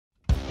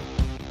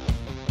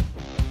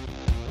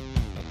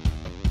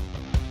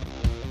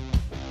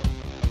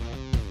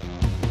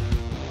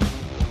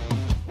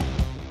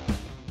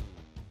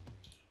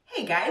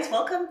guys,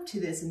 welcome to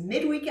this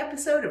midweek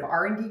episode of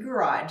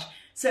R&Dgarage.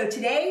 So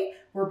today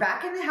we're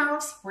back in the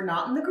house. We're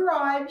not in the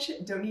garage.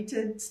 Don't need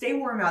to stay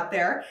warm out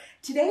there.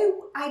 Today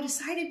I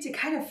decided to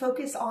kind of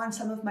focus on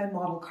some of my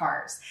model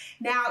cars.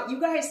 Now you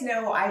guys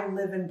know I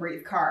live and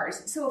breathe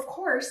cars, so of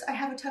course I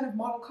have a ton of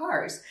model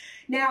cars.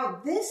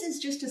 Now this is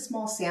just a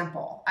small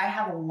sample. I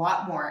have a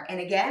lot more, and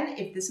again,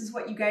 if this is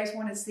what you guys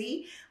want to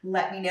see,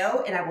 let me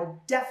know and I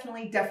will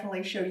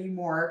definitely show you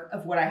more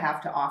of what I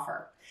have to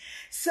offer.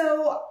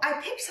 So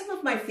I picked some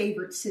of my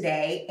favorites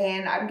today,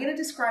 and I'm going to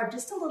describe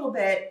just a little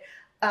bit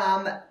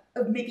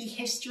of maybe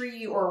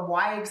history or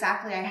why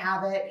exactly I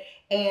have it.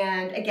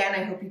 And again,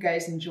 I hope you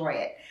guys enjoy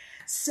it.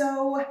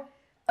 So,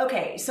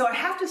 okay, so I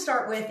have to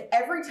start with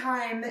every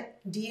time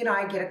Dee and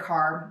I get a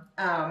car,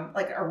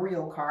 like a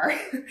real car,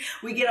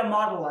 we get a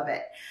model of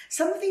it.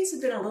 Some of these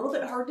have been a little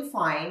bit hard to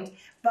find,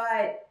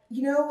 but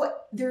you know,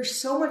 there's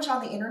so much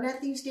on the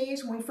internet these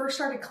days. When we first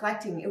started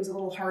collecting, it was a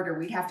little harder.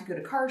 We'd have to go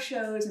to car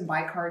shows and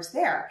buy cars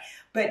there.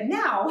 But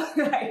now,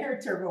 I hear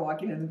Turbo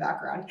walking in the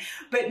background,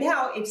 but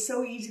now it's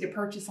so easy to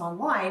purchase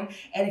online.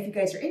 And if you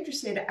guys are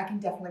interested, I can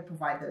definitely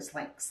provide those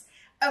links.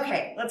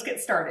 Okay, let's get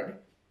started.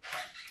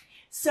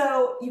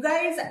 So you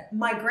guys,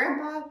 my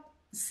grandpa,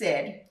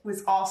 Sid,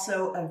 was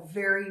also a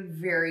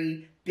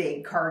very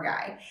big car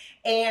guy.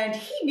 And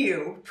he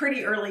knew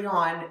pretty early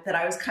on that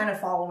I was kind of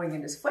following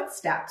in his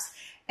footsteps.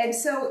 And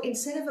so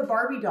instead of a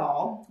Barbie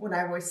doll, when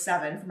I was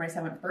 7 for my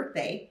 7th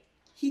birthday,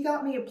 he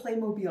got me a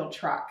Playmobil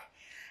truck.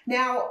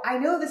 Now, I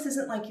know this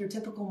isn't like your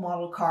typical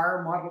model car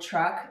or model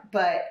truck,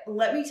 but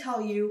let me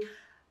tell you,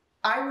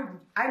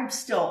 I'm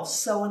still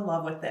so in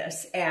love with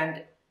this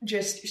and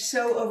just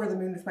so over the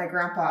moon with my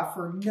grandpa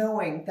for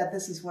knowing that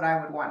this is what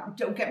I would want.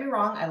 Don't get me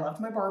wrong, I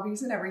loved my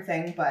Barbies and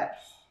everything, but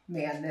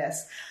man,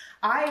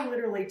 I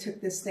literally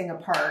took this thing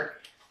apart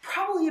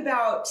probably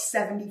about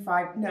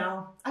 75,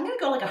 no, I'm gonna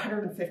go like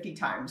 150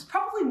 times,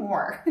 probably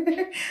more.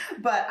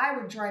 But I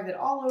would drive it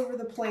all over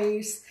the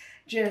place,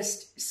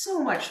 just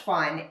so much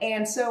fun.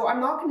 And so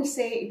I'm not gonna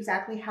say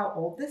exactly how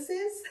old this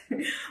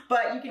is,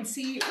 but you can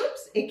see,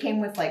 oops, it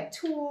came with like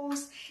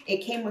tools, it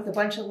came with a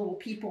bunch of little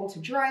people to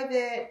drive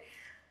it.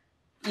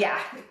 Yeah,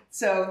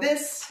 so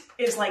this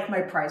is like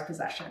my prized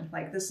possession.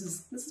 Like this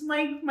is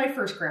my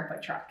first grandpa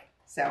truck.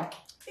 So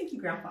thank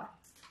you, Grandpa.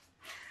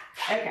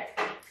 Okay,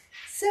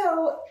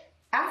 so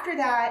after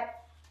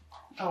that,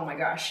 oh my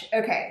gosh.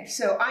 Okay,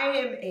 so I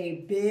am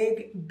a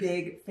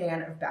big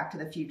fan of Back to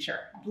the Future.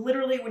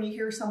 Literally when you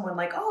hear someone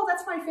like, oh,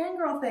 that's my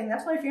fangirl thing,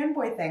 that's my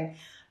fanboy thing,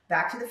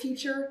 Back to the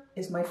Future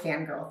is my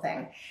fangirl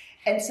thing.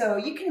 And so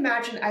you can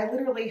imagine I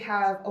literally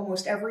have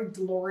almost every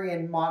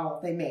DeLorean model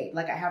they made.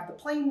 Like I have the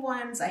plain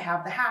ones, I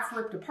have the half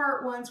ripped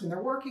apart ones when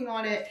they're working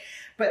on it.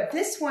 But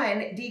this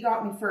one, Dee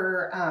got me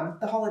for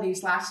the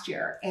holidays last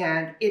year,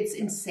 and it's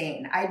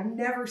insane. I'd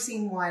never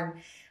seen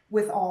one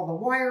with all the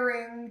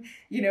wiring,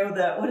 you know,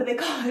 the, what do they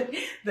call it?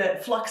 The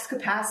flux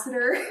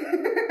capacitor.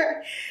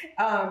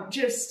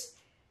 Just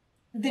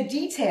the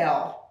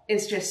detail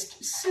is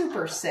just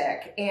super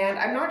sick. And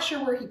I'm not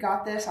sure where he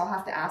got this. I'll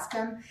have to ask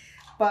him.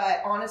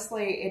 But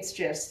honestly, it's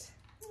just,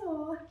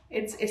 oh,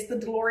 it's the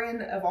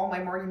DeLorean of all my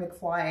Marty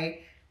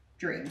McFly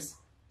dreams.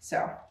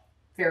 So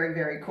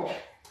very cool.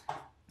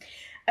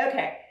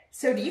 Okay,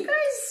 so do you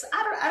guys,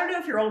 I don't know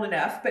if you're old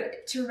enough,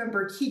 but to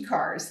remember key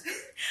cars.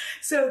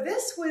 So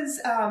this was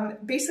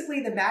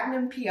basically the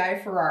Magnum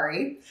PI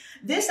Ferrari.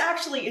 This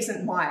actually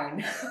isn't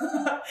mine.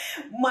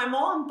 My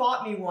mom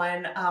bought me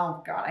one.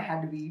 Oh God, I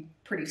had to be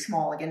pretty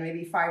small again,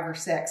 maybe 5 or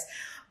 6.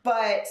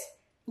 But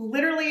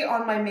literally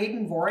on my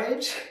maiden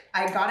voyage,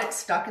 I got it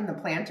stuck in the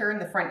planter in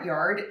the front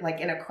yard,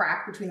 like in a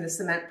crack between the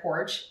cement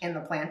porch and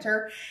the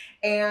planter.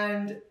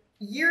 And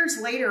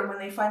years later, when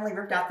they finally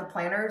ripped out the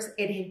planters,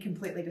 it had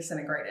completely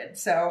disintegrated.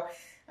 So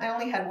I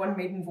only had one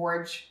maiden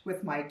voyage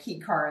with my key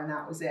car, and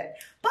that was it.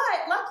 But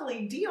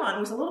luckily, Dion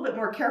was a little bit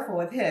more careful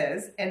with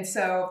his. And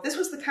so this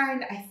was the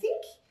kind, I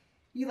think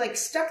you like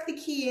stuck the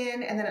key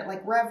in and then it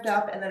like revved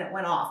up and then it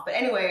went off. But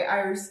anyway,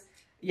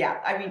 yeah,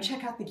 I mean,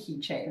 check out the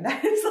keychain.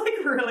 That is like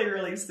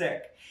really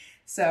sick.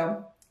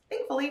 So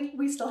thankfully,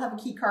 we still have a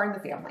key car in the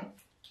family.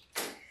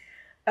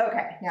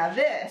 Okay, now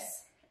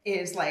this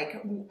is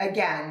like,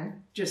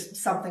 again, just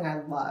something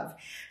I love.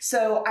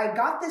 So I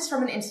got this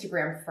from an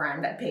Instagram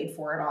friend. I paid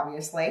for it,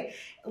 obviously.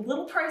 A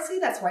little pricey,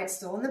 that's why it's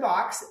still in the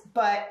box,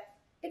 but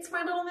it's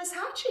my little Miss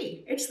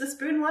Hatchie. It's the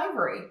Spoon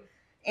Library.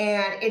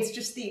 And it's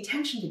just the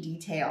attention to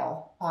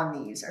detail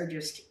on these are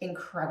just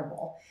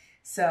incredible.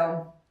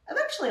 So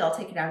eventually I'll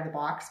take it out of the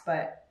box,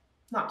 but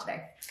not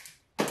today.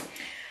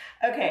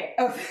 Okay.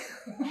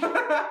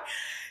 Oh.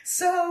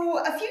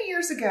 So a few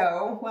years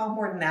ago, well,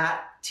 more than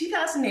that,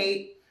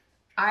 2008,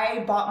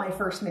 I bought my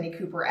first Mini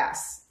Cooper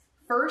S.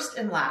 First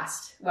and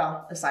last,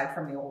 well, aside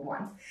from the old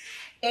one.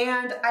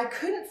 And I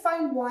couldn't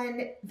find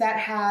one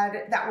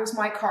that was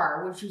my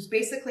car, which was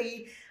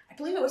basically, I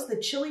believe it was the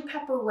chili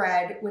pepper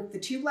red with the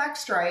 2 black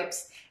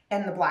stripes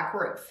and the black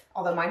roof,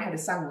 although mine had a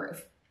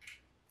sunroof.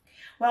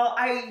 Well,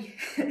 I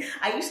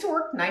used to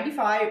work 9 to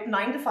 5,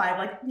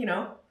 like, you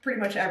know, pretty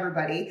much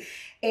everybody.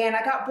 And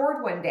I got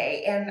bored one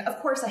day, and of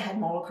course I had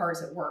model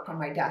cars at work on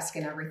my desk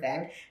and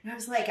everything. And I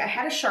was like, I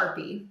had a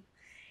Sharpie,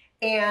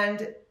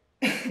 and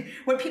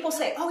when people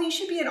say, oh, you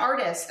should be an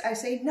artist, I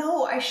say,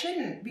 no, I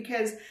shouldn't,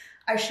 because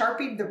I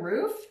Sharpied the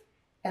roof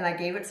and I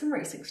gave it some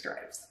racing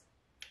stripes.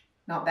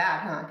 Not bad,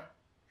 huh?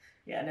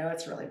 Yeah, no,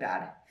 it's really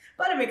bad,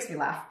 but it makes me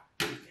laugh.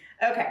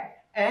 Okay,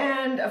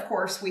 and of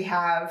course we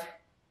have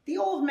the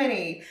old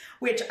Mini,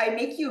 which I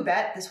make you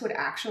bet this would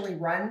actually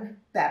run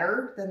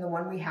better than the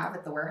one we have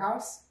at the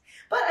warehouse.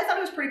 But I thought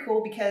it was pretty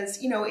cool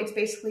because, you know, it's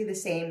basically the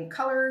same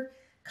color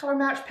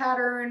match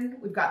pattern.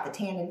 We've got the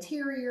tan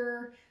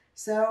interior.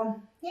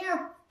 So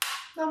yeah,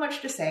 not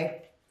much to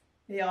say.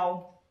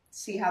 You'll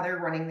see how they're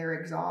running their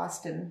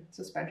exhaust and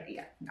suspension.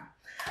 Yeah, no.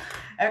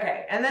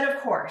 Okay, and then of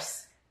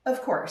course,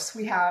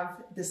 we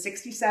have the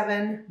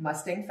 67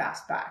 Mustang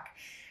Fastback.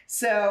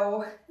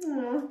 So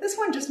this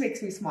one just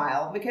makes me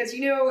smile because,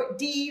 you know,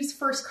 Dee's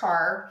first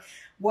car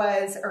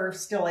was, or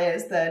still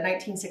is, the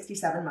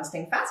 1967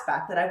 Mustang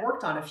Fastback that I've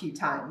worked on a few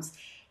times.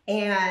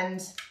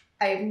 And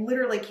I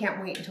literally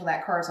can't wait until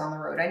that car's on the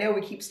road. I know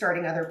we keep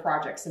starting other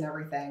projects and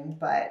everything,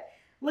 but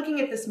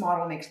looking at this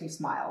model makes me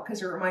smile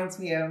because it reminds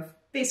me of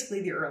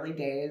basically the early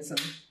days,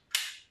 and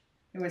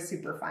it was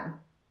super fun.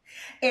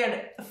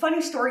 And a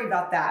funny story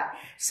about that.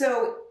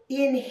 So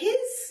in his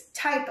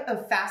type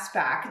of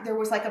fastback, there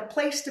was like a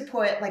place to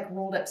put like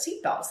rolled up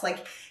seatbelts.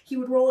 Like he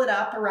would roll it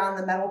up around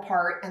the metal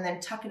part and then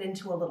tuck it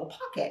into a little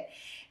pocket.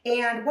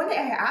 And one day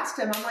I asked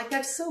him, I'm like,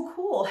 that's so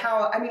cool.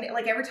 How, I mean,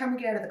 like every time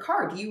we get out of the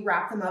car, do you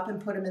wrap them up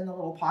and put them in the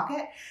little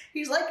pocket?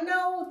 He's like,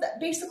 no,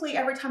 basically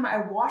every time I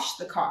wash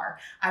the car,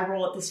 I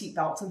roll up the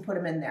seatbelts and put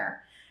them in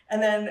there.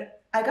 And then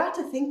I got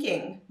to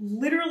thinking,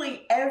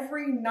 literally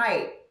every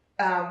night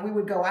we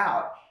would go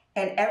out,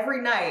 and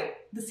every night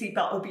the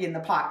seatbelt would be in the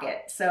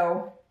pocket.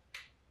 So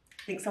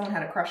I think someone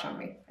had a crush on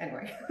me.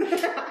 Anyway,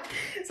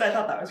 so I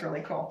thought that was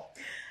really cool.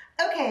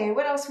 Okay,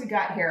 what else we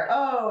got here?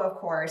 Oh, of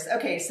course.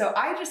 Okay, so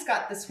I just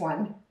got this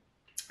one.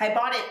 I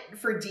bought it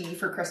for Dee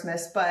for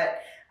Christmas,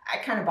 but I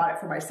kind of bought it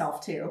for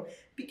myself too,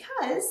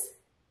 because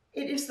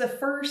it is the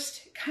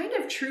first kind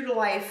of true to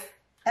life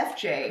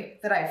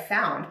FJ that I've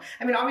found.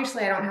 I mean,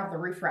 obviously I don't have the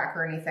roof rack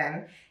or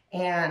anything,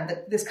 and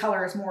this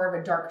color is more of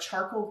a dark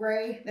charcoal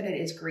gray than it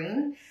is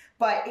green,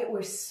 but it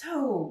was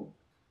so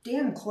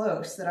damn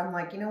close that I'm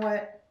like, you know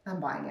what?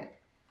 I'm buying it.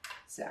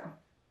 So,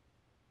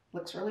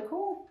 looks really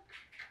cool.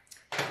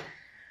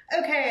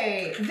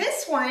 Okay,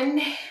 this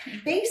one,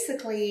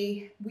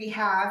 basically we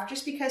have,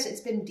 just because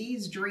it's been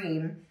Dee's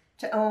dream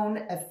to own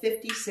a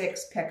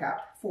 56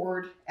 pickup,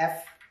 Ford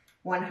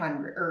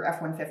F100 or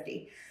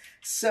F-150.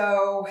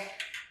 So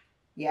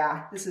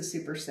yeah, this is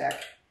super sick.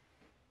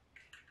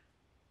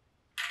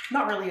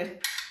 Not really a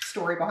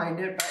story behind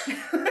it,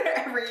 but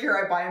every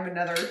year I buy him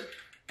another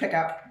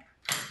pickup.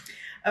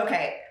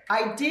 Okay,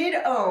 I did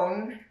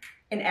own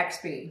an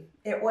XB.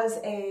 It was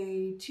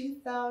a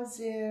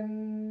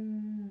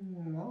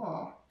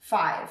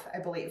 2005, I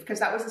believe, because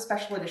that was a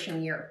special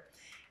edition year.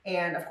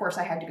 And of course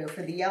I had to go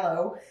for the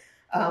yellow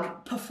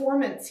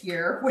performance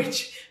year,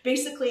 which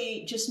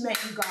basically just meant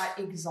you got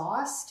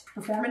exhaust,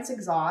 performance,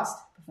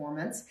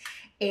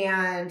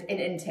 and an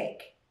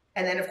intake.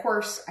 And then of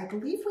course, I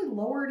believe we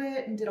lowered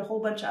it and did a whole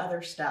bunch of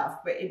other stuff,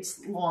 but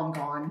it's long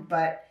gone.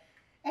 But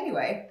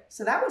anyway,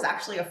 so that was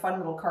actually a fun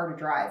little car to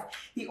drive.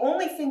 The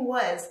only thing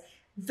was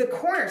the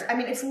corners. I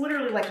mean, it's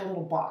literally like a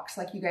little box,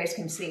 like you guys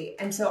can see.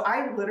 And so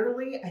I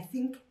literally, I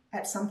think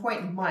at some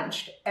point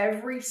munched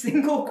every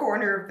single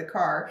corner of the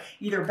car,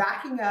 either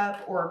backing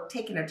up or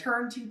taking a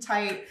turn too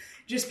tight,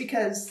 just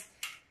because,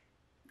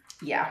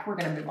 yeah, we're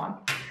gonna move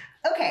on.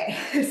 Okay,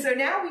 so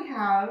now we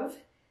have,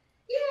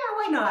 yeah,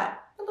 why not?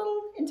 A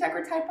little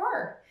Integra Type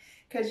R.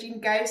 Because you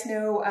guys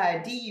know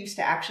Dee used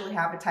to actually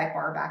have a Type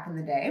R back in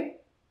the day,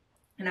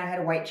 and I had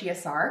a white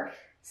GSR,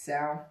 so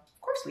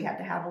of course we had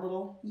to have a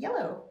little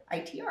yellow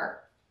ITR.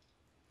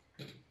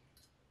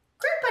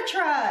 Grandpa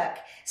truck.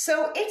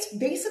 So it's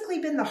basically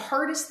been the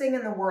hardest thing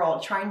in the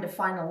world trying to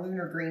find a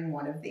lunar green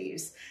one of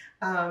these.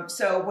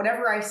 So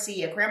whenever I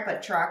see a grandpa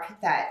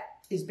truck that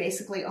is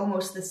basically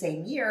almost the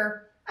same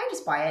year, I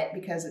just buy it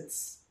because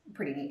it's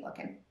pretty neat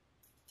looking.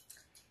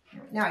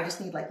 Now I just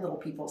need like little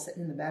people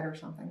sitting in the bed or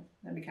something.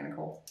 That'd be kind of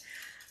cool.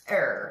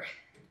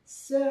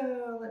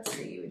 So let's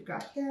see, we've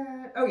got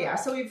that. Oh yeah,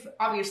 so we've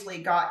obviously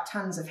got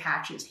tons of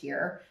hatches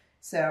here.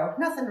 So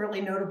nothing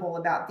really notable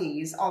about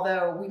these,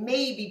 although we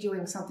may be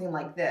doing something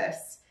like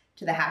this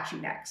to the hatchy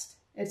next.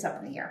 It's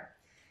up in the air.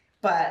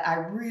 But I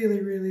really,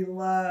 really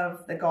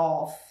love the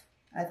Golf.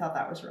 I thought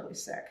that was really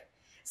sick.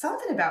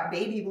 Something about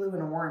baby blue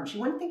and orange.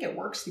 You wouldn't think it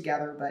works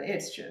together, but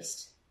it's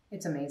just,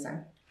 it's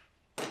amazing.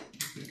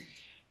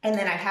 And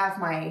then I have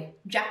my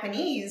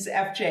Japanese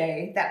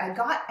FJ that I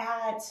got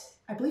at,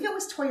 I believe it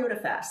was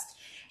Toyota Fest.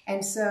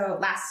 And so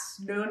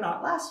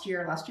not last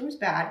year was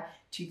bad,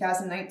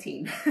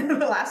 2019,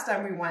 the last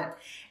time we went.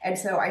 And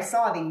so I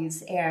saw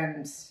these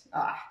and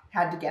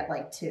had to get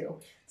like two.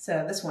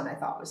 So this one I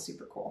thought was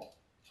super cool.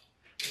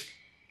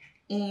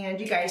 And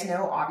you guys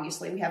know,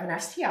 obviously, we have an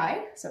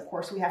STI. So, of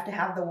course, we have to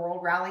have the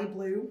World Rally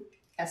Blue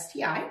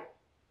STI.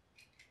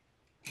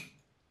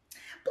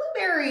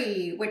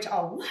 Blueberry, which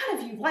a lot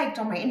of you liked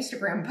on my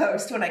Instagram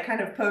post when I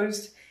kind of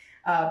posed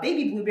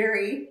baby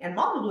blueberry and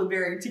mama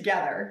blueberry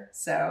together.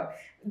 So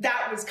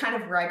that was kind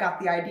of where I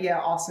got the idea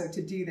also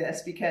to do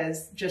this,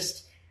 because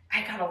just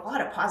I got a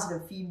lot of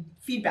positive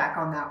feedback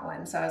on that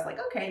one. So I was like,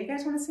 okay, you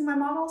guys want to see my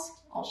models?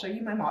 I'll show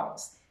you my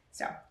models.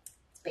 So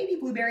it's baby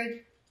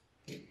blueberry.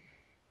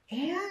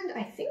 And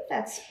I think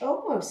that's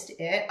almost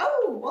it.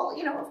 Oh, well,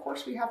 you know, of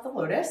course we have the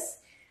lotus.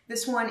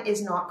 This one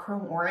is not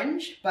chrome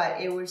orange,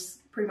 but it was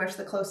pretty much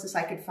the closest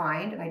I could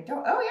find. And I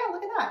don't, oh yeah,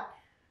 look at that.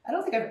 I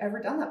don't think I've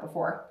ever done that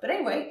before. But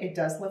anyway, it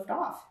does lift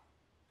off.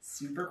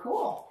 Super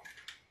cool.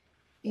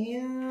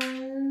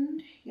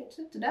 And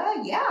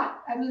yeah,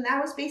 I mean,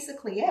 that was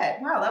basically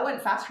it. Wow, that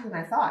went faster than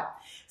I thought.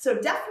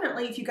 So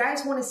definitely, if you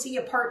guys want to see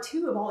a part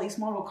 2 of all these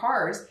model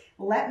cars,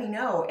 let me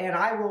know and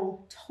I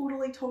will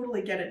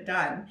totally get it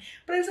done.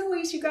 But as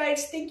always, you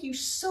guys, thank you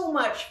so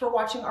much for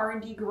watching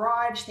R&D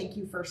Garage. Thank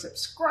you for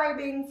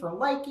subscribing, for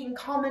liking,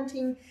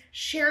 commenting,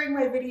 sharing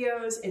my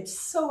videos. It's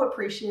so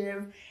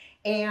appreciative.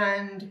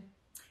 And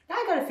now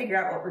I got to figure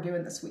out what we're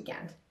doing this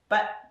weekend,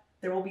 but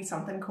there will be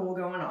something cool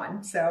going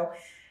on. So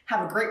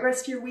have a great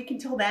rest of your week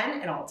until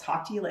then, and I'll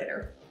talk to you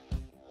later.